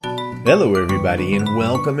Hello, everybody, and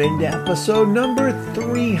welcome into episode number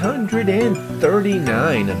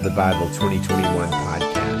 339 of the Bible 2021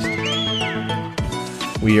 podcast.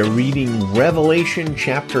 We are reading Revelation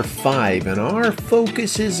chapter 5, and our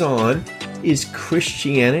focus is on, is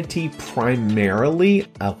Christianity primarily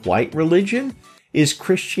a white religion? Is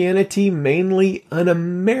Christianity mainly an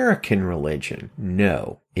American religion?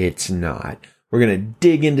 No, it's not. We're going to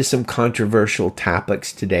dig into some controversial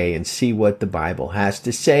topics today and see what the Bible has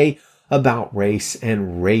to say about race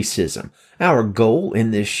and racism. Our goal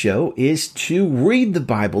in this show is to read the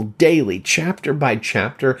Bible daily, chapter by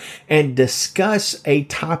chapter, and discuss a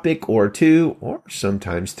topic or two, or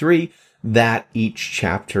sometimes three, that each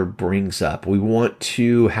chapter brings up. We want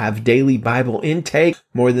to have daily Bible intake.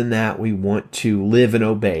 More than that, we want to live and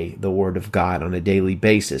obey the Word of God on a daily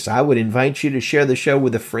basis. I would invite you to share the show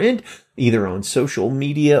with a friend, either on social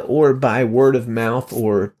media or by word of mouth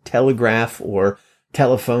or telegraph or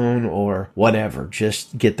telephone or whatever.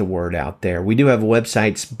 Just get the word out there. We do have a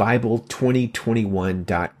website, it's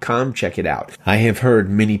Bible2021.com. Check it out. I have heard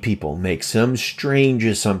many people make some strange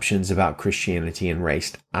assumptions about Christianity and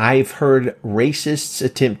race. I've heard racists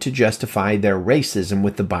attempt to justify their racism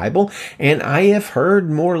with the Bible, and I have heard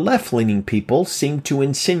more left-leaning people seem to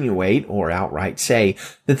insinuate or outright say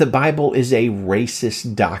that the Bible is a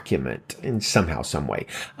racist document in somehow, some way.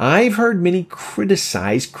 I've heard many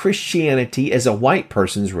criticize Christianity as a white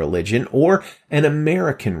person's religion or an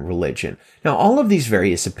American religion. Now, all of these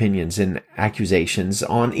various opinions and accusations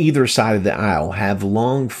on either side of the aisle have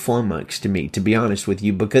long flummoxed me, to be honest with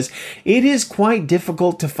you, because it is quite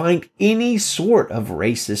difficult to find any sort of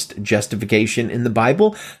racist justification in the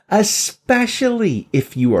Bible, especially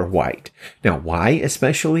if you are white. Now, why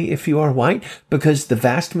especially if you are white? Because the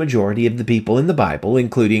vast majority of the people in the Bible,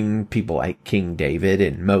 including people like King David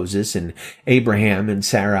and Moses and Abraham and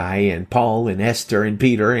Sarai and Paul and Esther and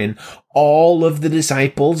Peter and all of the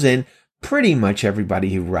disciples and pretty much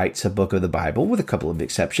everybody who writes a book of the Bible, with a couple of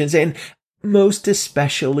exceptions, and most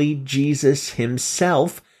especially Jesus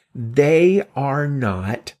himself, they are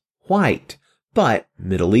not white, but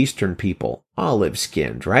Middle Eastern people,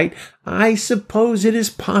 olive-skinned, right? I suppose it is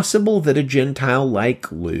possible that a Gentile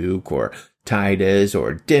like Luke or Titus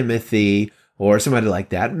or Timothy or somebody like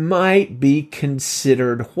that might be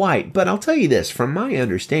considered white. But I'll tell you this, from my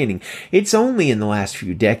understanding, it's only in the last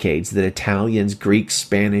few decades that Italians, Greeks,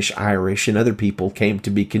 Spanish, Irish, and other people came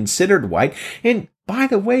to be considered white. And by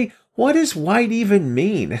the way, what does white even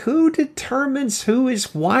mean? Who determines who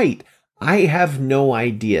is white? I have no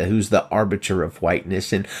idea who's the arbiter of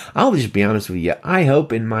whiteness, and I'll just be honest with you, I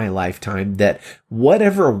hope in my lifetime that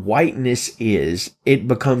whatever whiteness is, it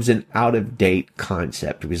becomes an out-of-date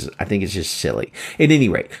concept, because I think it's just silly. At any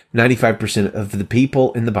rate, 95% of the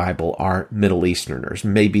people in the Bible are Middle Easterners,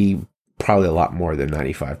 maybe probably a lot more than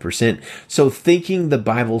 95%. So thinking the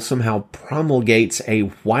Bible somehow promulgates a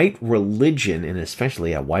white religion, and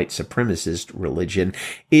especially a white supremacist religion,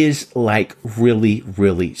 is like really,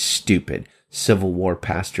 really stupid. Civil War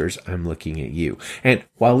pastors, I'm looking at you. And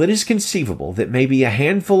while it is conceivable that maybe a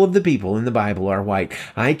handful of the people in the Bible are white,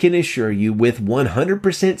 I can assure you with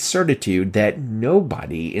 100% certitude that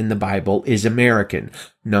nobody in the Bible is American.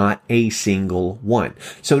 Not a single one.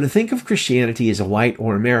 So to think of Christianity as a white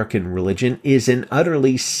or American religion is an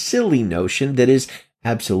utterly silly notion that is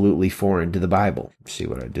absolutely foreign to the Bible. See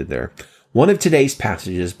what I did there? One of today's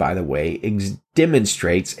passages, by the way,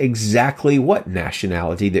 demonstrates exactly what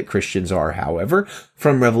nationality that Christians are, however.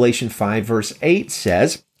 From Revelation 5 verse 8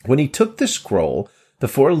 says, "When he took the scroll, the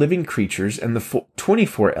 4 living creatures and the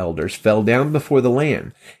 24 elders fell down before the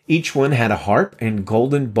Lamb. Each one had a harp and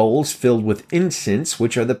golden bowls filled with incense,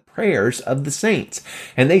 which are the prayers of the saints.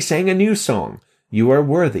 And they sang a new song. You are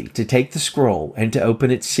worthy to take the scroll and to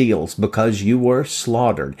open its seals, because you were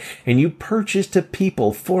slaughtered, and you purchased a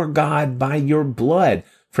people for God by your blood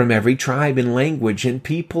from every tribe and language and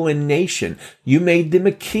people and nation. You made them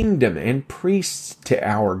a kingdom and priests to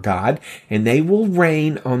our God, and they will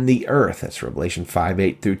reign on the earth." That's Revelation 5,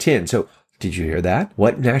 8 through 10. So did you hear that?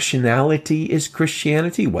 What nationality is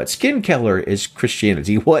Christianity? What skin color is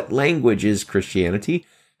Christianity? What language is Christianity?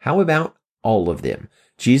 How about all of them?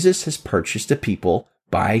 Jesus has purchased a people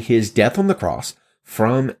by his death on the cross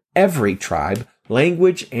from every tribe,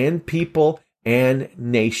 language, and people and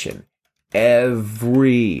nation.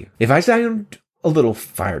 If I sound a little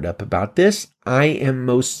fired up about this, I am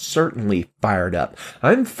most certainly fired up.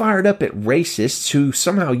 I'm fired up at racists who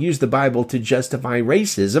somehow use the Bible to justify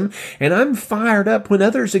racism, and I'm fired up when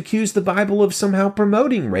others accuse the Bible of somehow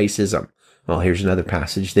promoting racism. Well, here's another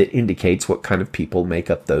passage that indicates what kind of people make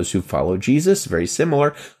up those who follow Jesus. Very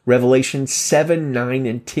similar. Revelation 7, 9,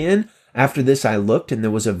 and 10. After this I looked, and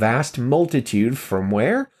there was a vast multitude from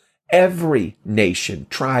where? Every nation,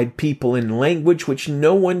 tribe, people, and language which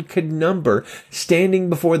no one could number, standing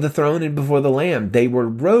before the throne and before the Lamb. They were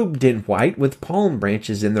robed in white with palm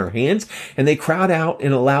branches in their hands, and they cried out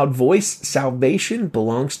in a loud voice, "Salvation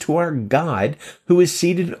belongs to our God who is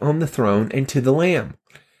seated on the throne and to the Lamb."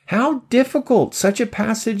 How difficult such a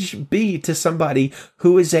passage be to somebody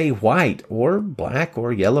who is a white or black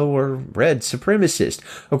or yellow or red supremacist.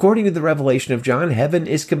 According to the revelation of John, heaven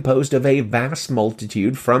is composed of a vast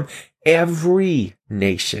multitude from every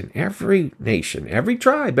nation, every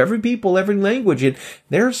tribe, every people, every language, and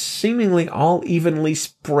they're seemingly all evenly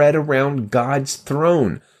spread around God's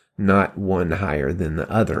throne, not one higher than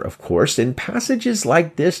the other, of course. And passages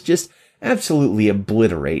like this just absolutely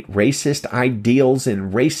obliterate racist ideals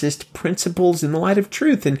and racist principles in the light of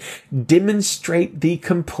truth and demonstrate the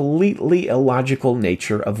completely illogical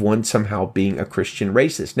nature of one somehow being a Christian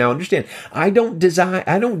racist. Now understand, I don't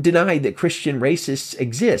deny that Christian racists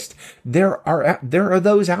exist. There are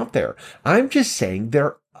those out there. I'm just saying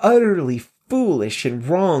they're utterly foolish and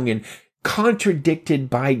wrong and contradicted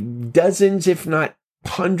by dozens, if not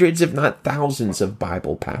hundreds, if not thousands of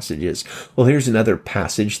Bible passages. Well, here's another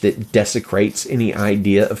passage that desecrates any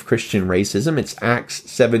idea of Christian racism. It's Acts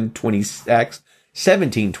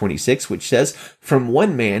 17:26, which says, "From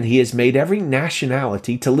one man he has made every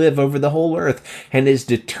nationality to live over the whole earth, and has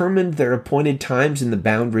determined their appointed times and the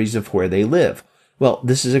boundaries of where they live." Well,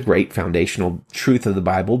 this is a great foundational truth of the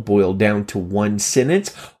Bible boiled down to one sentence.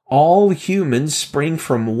 All humans spring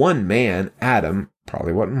from one man, Adam,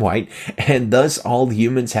 probably wasn't white, and thus all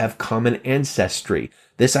humans have common ancestry.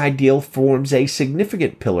 This ideal forms a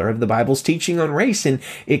significant pillar of the Bible's teaching on race, and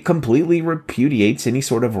it completely repudiates any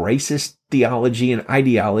sort of racist theology and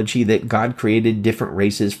ideology that God created different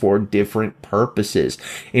races for different purposes.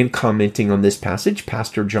 In commenting on this passage,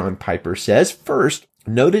 Pastor John Piper says, first,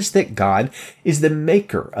 notice that God is the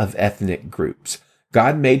maker of ethnic groups.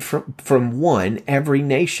 God made from one every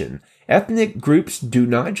nation. Ethnic groups do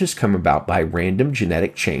not just come about by random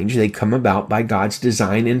genetic change. They come about by God's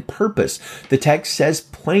design and purpose. The text says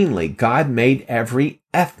plainly, God made every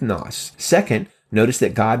ethnos. Second, notice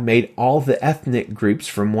that God made all the ethnic groups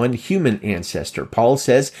from one human ancestor. Paul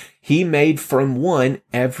says he made from one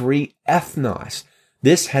every ethnos.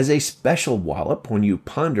 This has a special wallop when you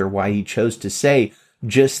ponder why he chose to say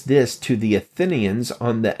just this to the Athenians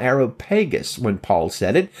on the Areopagus when Paul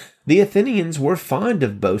said it. The Athenians were fond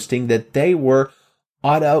of boasting that they were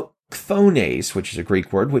autochthones, which is a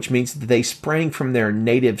Greek word, which means that they sprang from their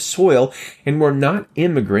native soil and were not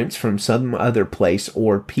immigrants from some other place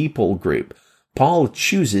or people group. Paul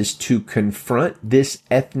chooses to confront this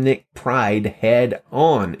ethnic pride head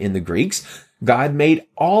on in the Greeks. God made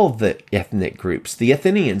all the ethnic groups, the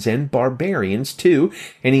Athenians and barbarians too,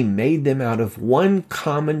 and he made them out of one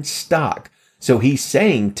common stock. So he's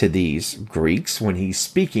saying to these Greeks, when he's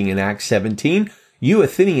speaking in Acts 17, you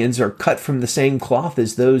Athenians are cut from the same cloth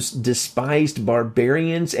as those despised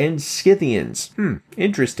barbarians and Scythians.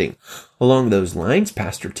 Interesting. Along those lines,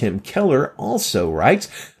 Pastor Tim Keller also writes,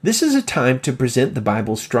 this is a time to present the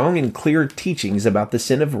Bible's strong and clear teachings about the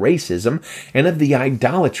sin of racism and of the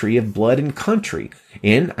idolatry of blood and country.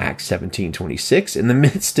 In Acts 17:26, in the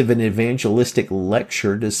midst of an evangelistic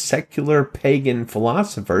lecture to secular pagan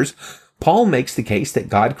philosophers, Paul makes the case that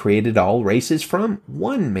God created all races from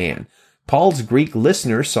one man. Paul's Greek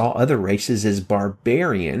listeners saw other races as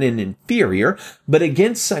barbarian and inferior, but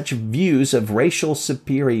against such views of racial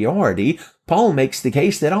superiority, Paul makes the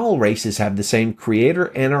case that all races have the same creator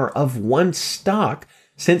and are of one stock,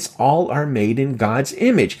 since all are made in God's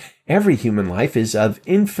image. Every human life is of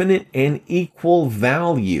infinite and equal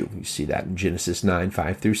value. You see that in Genesis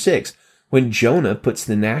 9:5-6. When Jonah puts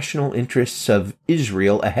the national interests of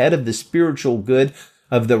Israel ahead of the spiritual good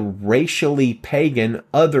of the racially pagan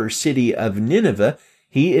other city of Nineveh,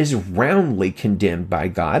 he is roundly condemned by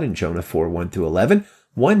God in Jonah 4:1-11.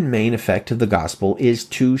 One main effect of the gospel is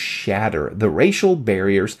to shatter the racial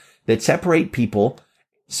barriers that separate people,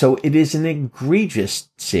 so it is an egregious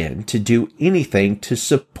sin to do anything to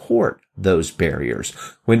support those barriers.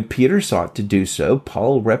 When Peter sought to do so,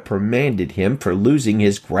 Paul reprimanded him for losing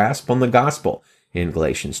his grasp on the gospel in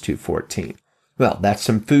Galatians 2:14. Well, that's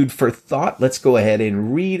some food for thought. Let's go ahead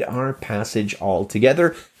and read our passage all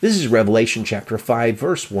together. This is Revelation chapter 5,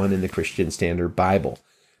 verse 1 in the Christian Standard Bible.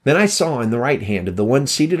 Then I saw in the right hand of the one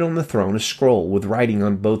seated on the throne a scroll with writing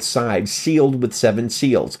on both sides, sealed with 7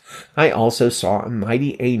 seals. I also saw a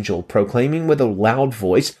mighty angel proclaiming with a loud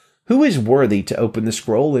voice, who is worthy to open the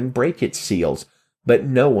scroll and break its seals? But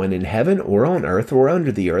no one in heaven or on earth or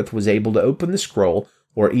under the earth was able to open the scroll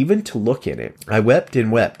or even to look in it. I wept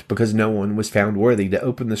and wept because no one was found worthy to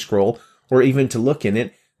open the scroll or even to look in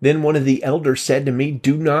it. Then one of the elders said to me,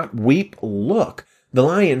 "Do not weep. Look, the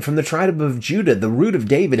Lion from the tribe of Judah, the root of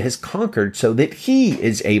David, has conquered so that he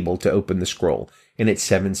is able to open the scroll and its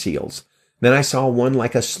 7 seals." Then I saw one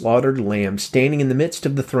like a slaughtered lamb standing in the midst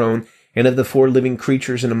of the throne and of the 4 living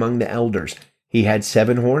creatures and among the elders. He had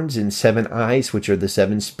 7 horns and 7 eyes, which are the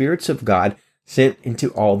 7 spirits of God sent into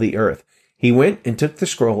all the earth. He went and took the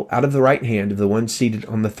scroll out of the right hand of the one seated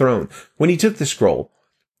on the throne. When he took the scroll,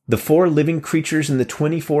 the 4 living creatures and the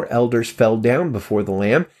 24 elders fell down before the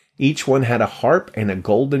Lamb. Each one had a harp and a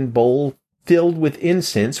golden bowl filled with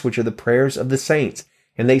incense, which are the prayers of the saints.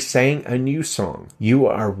 And they sang a new song. "You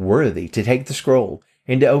are worthy to take the scroll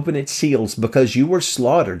and to open its seals, because you were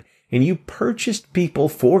slaughtered, and you purchased people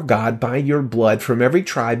for God by your blood from every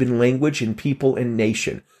tribe and language and people and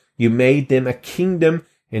nation. You made them a kingdom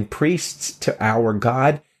and priests to our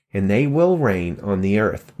God, and they will reign on the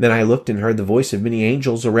earth." Then I looked and heard the voice of many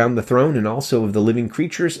angels around the throne, and also of the living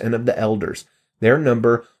creatures and of the elders. Their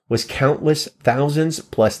number was countless, thousands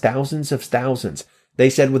plus thousands of thousands. They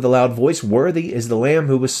said with a loud voice, "Worthy is the Lamb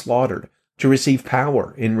who was slaughtered to receive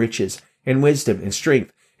power and riches and wisdom and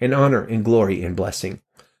strength and honor and glory and blessing."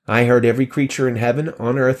 I heard every creature in heaven,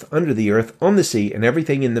 on earth, under the earth, on the sea, and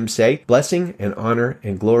everything in them say, "Blessing and honor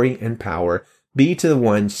and glory and power be to the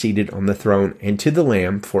one seated on the throne and to the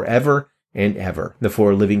Lamb forever and ever." The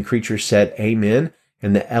 4 living creatures said, "Amen,"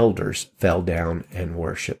 and the elders fell down and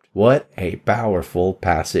worshipped. What a powerful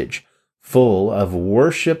passage, full of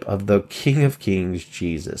worship of the King of Kings,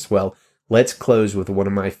 Jesus. Well, let's close with one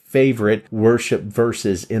of my favorite worship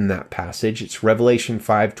verses in that passage. It's Revelation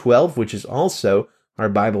 5:12, which is also our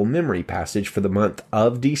Bible memory passage for the month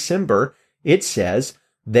of December. It says,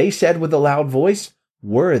 "They said with a loud voice,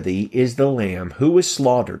 'Worthy is the Lamb who was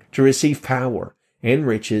slaughtered to receive power and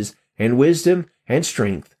riches and wisdom and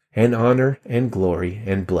strength and honor and glory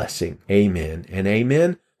and blessing.'" Amen and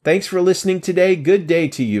amen. Thanks for listening today. Good day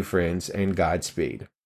to you, friends, and Godspeed.